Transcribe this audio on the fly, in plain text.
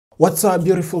What's up,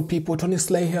 beautiful people? Tony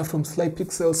Slay here from Slay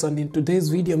Pixels, and in today's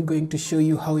video I'm going to show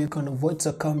you how you can avoid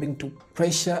succumbing to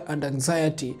pressure and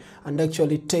anxiety and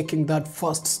actually taking that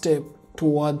first step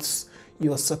towards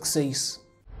your success.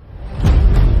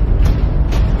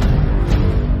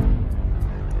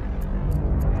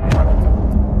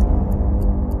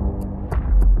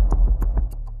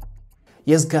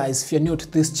 Yes guys, if you're new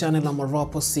to this channel, I'm a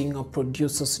rapper, singer,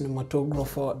 producer,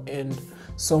 cinematographer and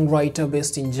songwriter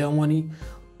based in Germany.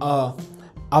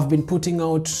 I've been putting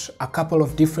out a couple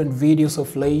of different videos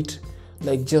of late,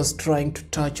 like just trying to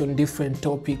touch on different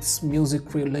topics,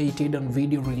 music related and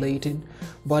video related.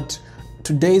 But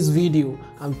today's video,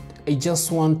 I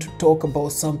just want to talk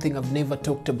about something I've never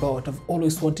talked about. I've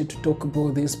always wanted to talk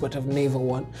about this, but I've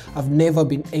never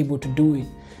been able to do it.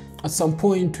 At some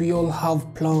point, we all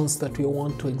have plans that we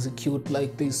want to execute,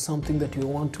 like there's something that we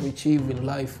want to achieve in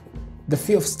life. The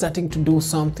fear of starting to do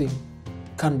something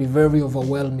can be very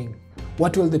overwhelming.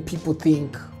 What will the people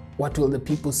think? What will the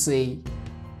people say?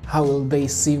 How will they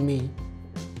see me?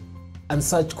 And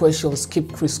such questions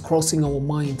keep crisscrossing our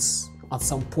minds at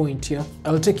some point, yeah?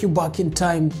 I'll take you back in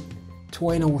time to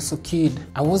when I was a kid.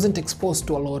 I wasn't exposed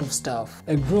to a lot of stuff.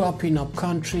 I grew up in a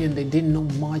country and I didn't know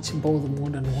much about the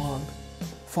modern world.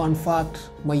 Fun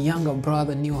fact, my younger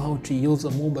brother knew how to use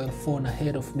a mobile phone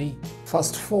ahead of me.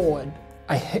 Fast forward,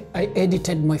 I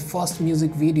edited my first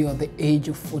music video at the age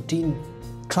of 14.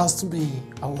 Trust me,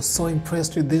 I was so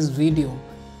impressed with this video.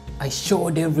 I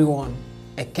showed everyone.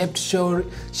 I kept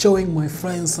showing my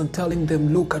friends and telling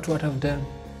them, look at what I've done.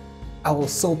 I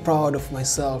was so proud of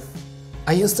myself.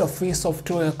 I used a free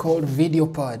software called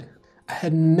VideoPad. I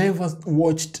had never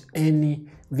watched any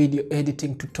video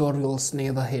editing tutorials,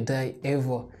 neither had I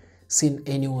ever seen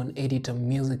anyone edit a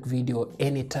music video or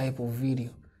any type of video.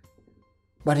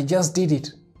 But I just did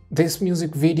it. This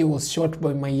music video was shot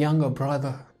by my younger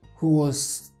brother, who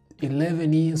was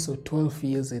 11 years or 12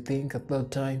 years, I think, at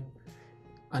that time.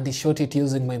 And he shot it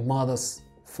using my mother's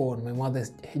phone. My mother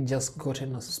had just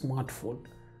gotten a smartphone.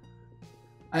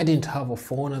 I didn't have a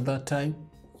phone at that time.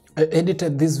 I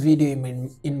edited this video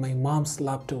in my mom's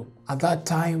laptop. At that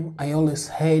time, I always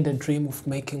had a dream of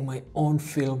making my own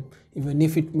film, even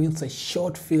if it means a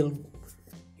short film.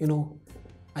 You know,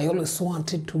 I always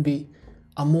wanted to be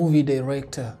a movie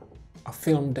director, a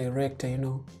film director, you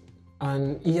know.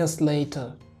 And years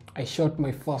later, I shot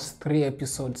my first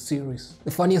 3-episode series.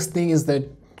 The funniest thing is that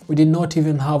we did not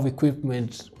even have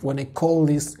equipment. When I call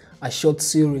this a short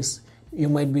series, you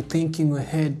might be thinking we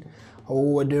had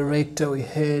a director, we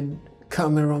had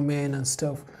cameraman and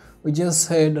stuff. We just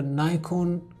had a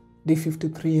Nikon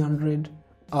D5300,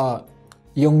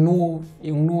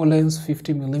 Yongnuo lens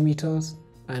 50mm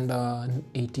and an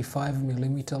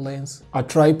 85mm lens. A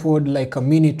tripod, like a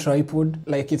mini tripod,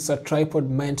 like it's a tripod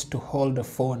meant to hold a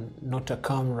phone, not a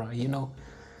camera, you know.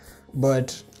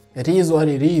 But it is what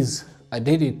it is. I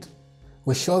did it.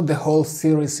 We shot the whole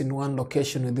series in one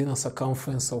location within a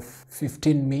circumference of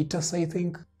 15 meters, I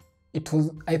think.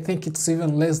 I think it's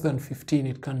even less than 15,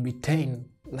 it can be 10,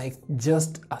 like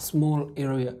just a small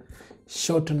area.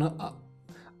 Shot a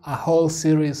whole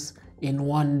series in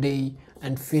one day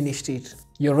and finished it.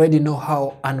 You already know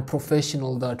how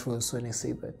unprofessional that was when I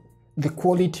say that. The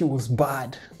quality was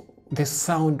bad. The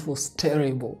sound was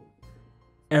terrible.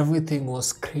 Everything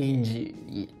was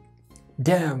cringy.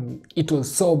 Damn, it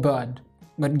was so bad.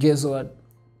 But guess what?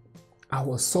 I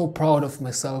was so proud of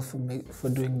myself for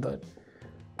doing that.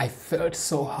 I felt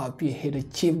so happy I had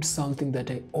achieved something that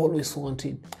I always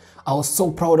wanted. I was so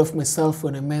proud of myself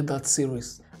when I made that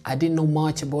series. I didn't know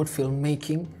much about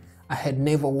filmmaking. I had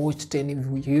never watched any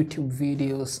YouTube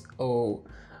videos or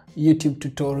YouTube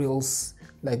tutorials,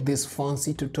 like these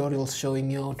fancy tutorials showing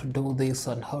you how to do this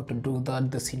and how to do that,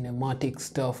 the cinematic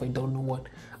stuff, I don't know what.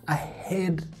 I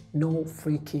had no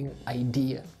freaking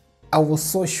idea. I was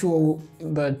so sure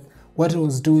that what I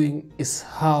was doing is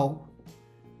how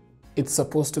it's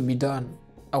supposed to be done.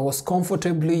 I was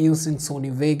comfortably using Sony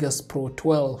Vegas Pro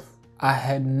 12. I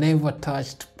had never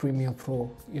touched Premiere Pro,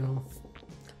 you know.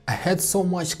 I had so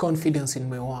much confidence in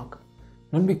my work.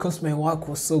 Not because my work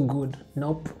was so good,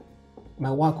 nope.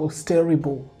 My work was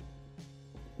terrible.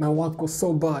 My work was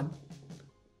so bad.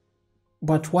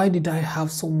 But why did I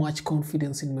have so much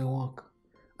confidence in my work?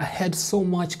 I had so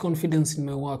much confidence in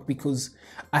my work because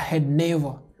I had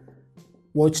never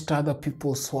watched other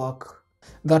people's work.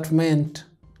 That meant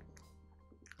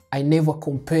I never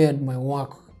compared my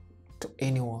work to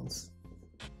anyone's.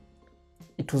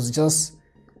 It was just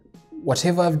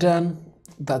whatever I've done,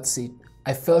 that's it.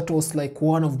 I felt it was like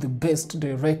one of the best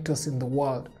directors in the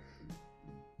world.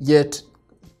 Yet,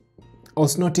 I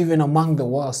was not even among the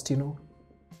worst, you know.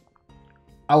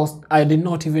 I did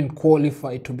not even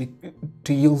qualify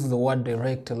to use the word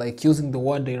director. Like, using the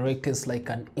word director is like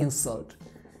an insult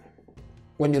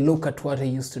when you look at what I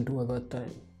used to do at that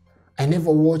time. I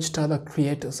never watched other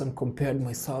creators and compared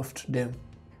myself to them.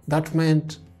 That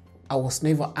meant I was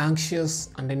never anxious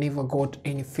and I never got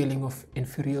any feeling of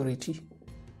inferiority.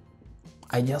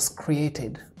 I just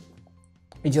created.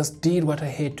 I just did what I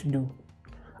had to do.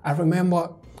 I remember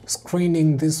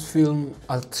screening this film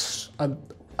at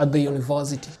the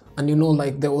university. And you know,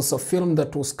 like, there was a film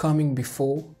that was coming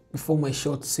before my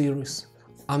short series.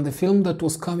 And the film that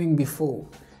was coming before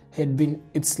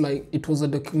it was a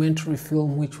documentary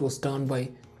film which was done by,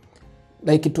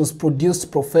 like, it was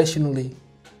produced professionally,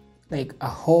 like a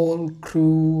whole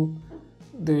crew.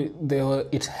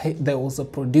 There was a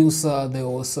producer, there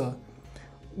was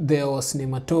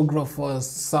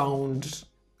cinematographers,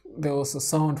 there was a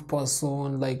sound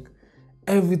person. Like,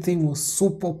 everything was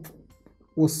super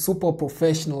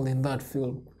professional in that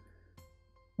film.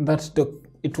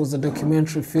 It was a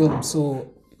documentary film,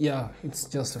 so yeah, it's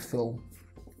just a film.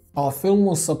 Our film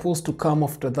was supposed to come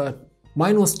after that.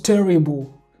 Mine was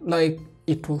terrible. Like,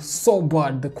 it was so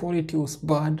bad. The quality was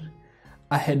bad.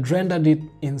 I had rendered it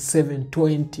in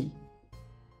 720.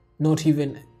 Not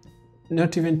even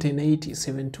 1080,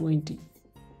 720.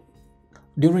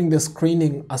 During the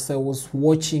screening, as I was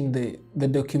watching the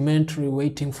documentary,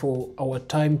 waiting for our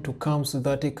time to come so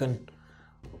that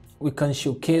we can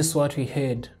showcase what we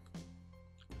had,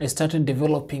 I started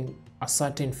developing a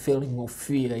certain feeling of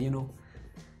fear, you know,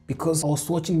 because I was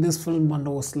watching this film and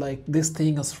I was like, this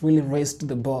thing has really raised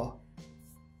the bar.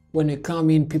 When we come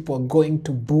in, people are going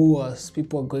to boo us,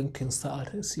 people are going to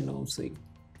insult us, you know what I'm saying?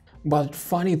 But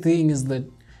funny thing is that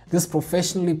this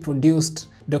professionally produced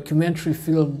documentary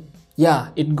film, yeah,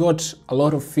 it got a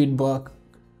lot of feedback,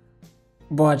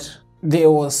 but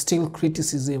there was still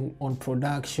criticism on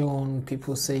production,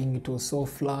 people saying it was so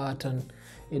flat and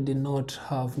it did not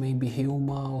have maybe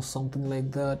humor or something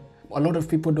like that. A lot of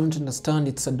people don't understand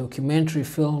it's a documentary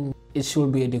film. It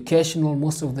should be educational.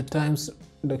 Most of the times,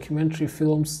 documentary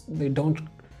films, they don't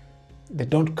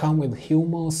come with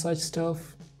humor or such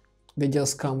stuff. They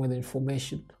just come with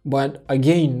information. But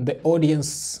again, the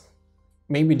audience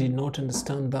maybe did not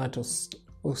understand that or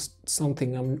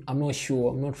something. I'm not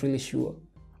sure. I'm not really sure.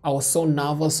 I was so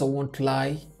nervous, I won't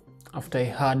lie, after I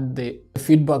heard the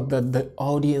feedback that the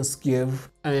audience gave,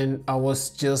 and I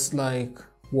was just like,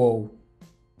 whoa,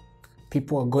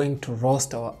 people are going to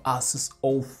roast our asses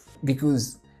off.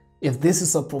 Because if this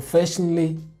is a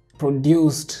professionally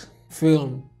produced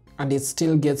film and it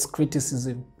still gets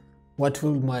criticism, what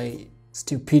will my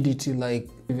stupidity like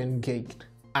even get?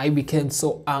 I became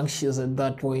so anxious at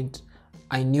that point.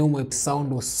 I knew my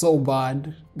sound was so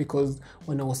bad, because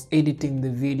when I was editing the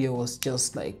video, I was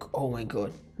just like, oh my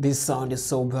god, this sound is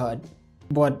so bad.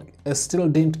 But I still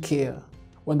didn't care.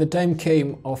 When the time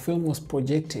came, our film was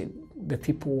projected, the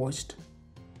people watched.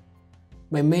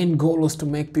 My main goal was to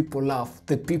make people laugh.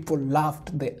 The people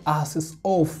laughed their asses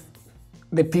off.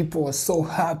 The people were so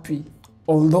happy.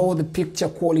 Although the picture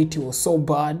quality was so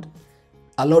bad,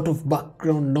 a lot of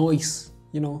background noise,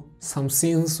 you know, some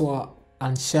scenes were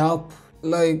unsharp,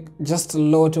 like just a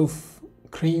lot of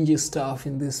cringy stuff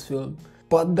in this film.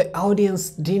 But the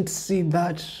audience didn't see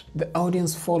that. The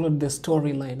audience followed the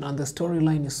storyline, and the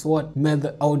storyline is what made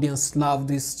the audience love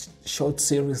this short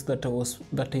series that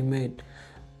I made.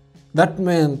 That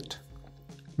meant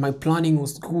my planning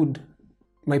was good.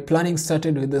 My planning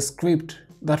started with the script.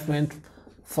 That went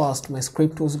fast. My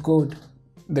script was good.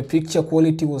 The picture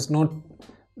quality was not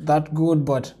that good,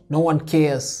 but no one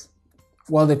cares.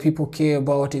 What the people care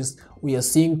about is we are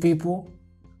seeing people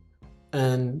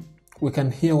and we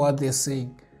can hear what they're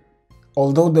saying.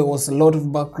 Although there was a lot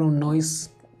of background noise,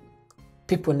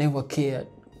 people never cared.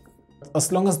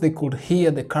 As long as they could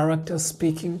hear the characters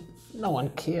speaking, no one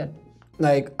cared.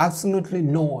 Like, absolutely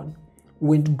no one.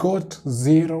 We got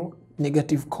 0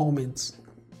 negative comments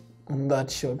on that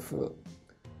short film.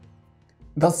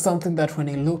 That's something that when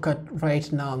I look at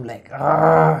right now, I'm like,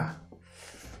 why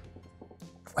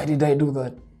did I do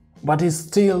that? But it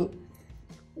still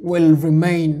will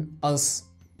remain as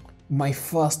my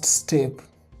first step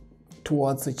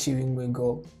towards achieving my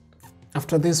goal.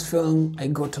 After this film, I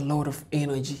got a lot of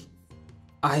energy.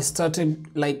 I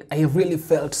really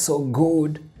felt so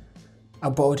good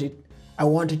about it. I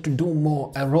wanted to do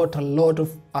more. I wrote a lot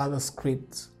of other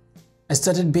scripts. I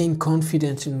started being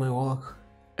confident in my work,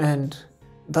 and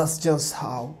that's just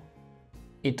how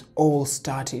it all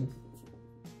started.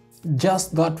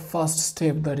 Just that first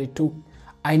step that I took.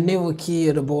 I never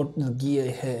cared about the gear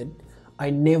I had. I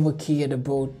never cared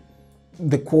about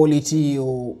the quality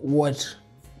or what.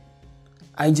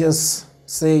 I just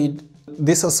said,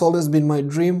 this has always been my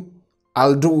dream,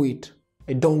 I'll do it.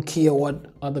 I don't care what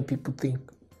other people think.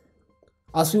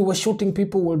 As we were shooting,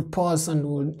 people would pass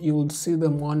and you would see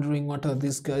them wondering, what are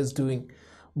these guys doing?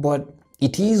 But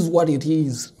it is what it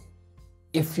is.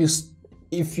 If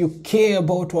you care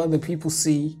about what the people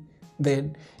see,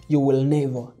 then you will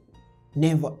never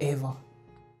ever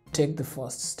take the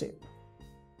first step.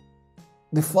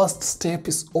 The first step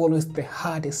is always the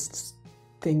hardest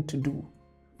thing to do.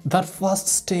 That first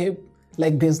step,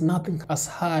 like there's nothing as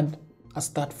hard as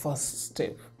that first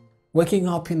step. Waking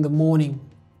up in the morning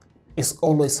is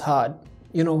always hard.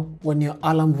 You know, when your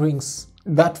alarm rings,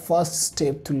 that first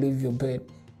step to leave your bed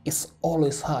is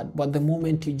always hard. But the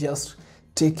moment you just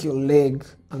take your leg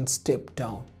and step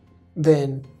down,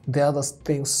 then the other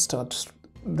things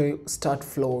start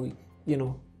flowing, you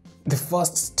know. The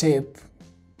first step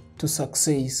to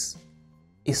success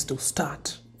is to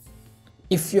start.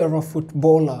 If you're a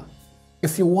footballer,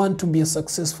 if you want to be a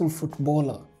successful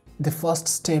footballer, the first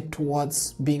step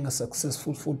towards being a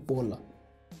successful footballer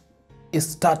is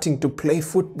starting to play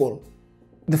football.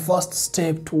 The first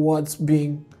step towards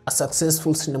being a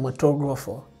successful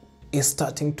cinematographer is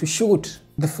starting to shoot.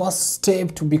 The first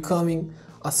step to becoming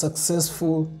a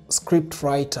successful script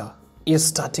writer is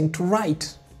starting to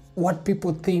write. What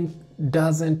people think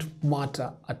doesn't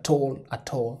matter at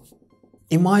all.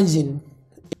 Imagine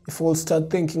if we'll start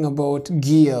thinking about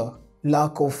gear,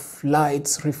 lack of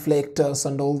lights, reflectors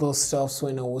and all those stuffs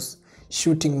when I was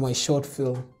shooting my short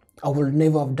film. I would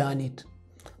never have done it.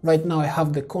 Right now I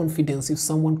have the confidence. If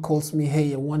someone calls me,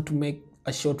 hey, I want to make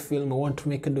a short film, I want to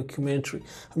make a documentary,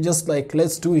 I'm just like,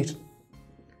 let's do it.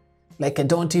 Like I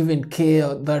don't even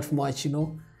care that much, you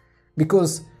know,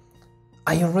 because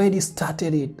I already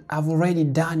started it. I've already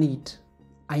done it.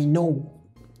 I know.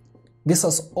 This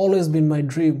has always been my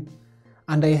dream,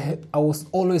 and I was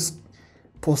always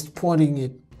postponing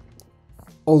it,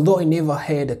 although I never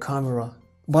had a camera.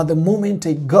 But the moment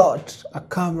I got a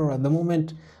camera, the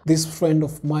moment this friend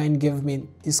of mine gave me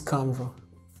his camera,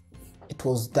 it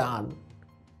was done.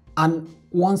 And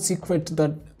one secret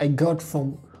that I got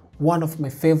from one of my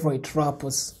favorite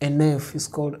rappers, NF, he's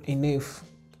called NF.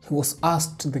 He was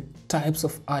asked the types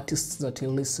of artists that he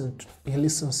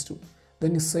listens to.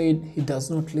 Then he said he does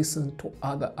not listen to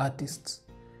other artists.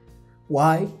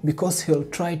 Why? Because he'll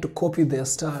try to copy their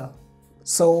style.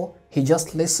 So he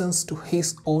just listens to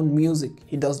his own music.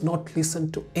 He does not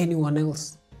listen to anyone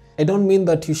else. I don't mean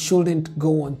that you shouldn't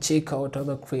go and check out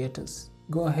other creators.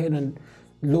 Go ahead and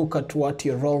look at what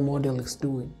your role model is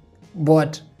doing.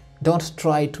 But don't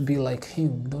try to be like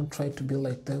him. Don't try to be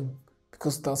like them,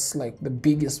 because that's like the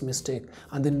biggest mistake.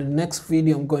 And in the next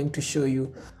video, I'm going to show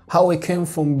you how I came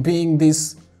from being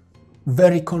this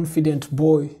very confident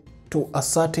boy to a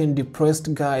certain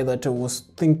depressed guy that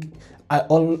I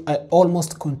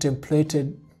almost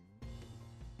contemplated.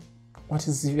 What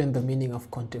is even the meaning of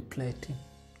contemplating?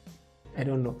 I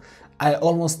don't know. I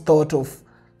almost thought of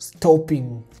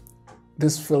stopping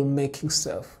this filmmaking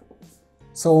stuff.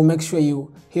 So make sure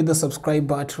you hit the subscribe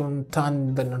button,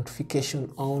 turn the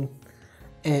notification on,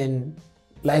 and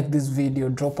like this video,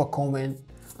 drop a comment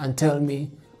and tell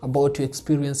me about your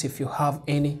experience if you have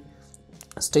any.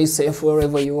 Stay safe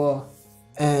wherever you are,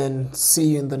 and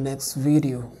see you in the next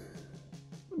video.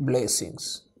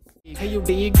 Blessings. Hey, you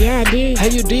dig? Yeah, I dig. Hey,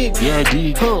 you dig? Yeah, I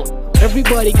dig. Huh.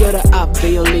 Everybody got an up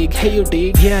their league. Hey, you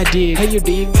dig? Yeah, I dig. Hey, you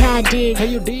dig? Yeah, I dig. Hey,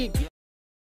 you dig?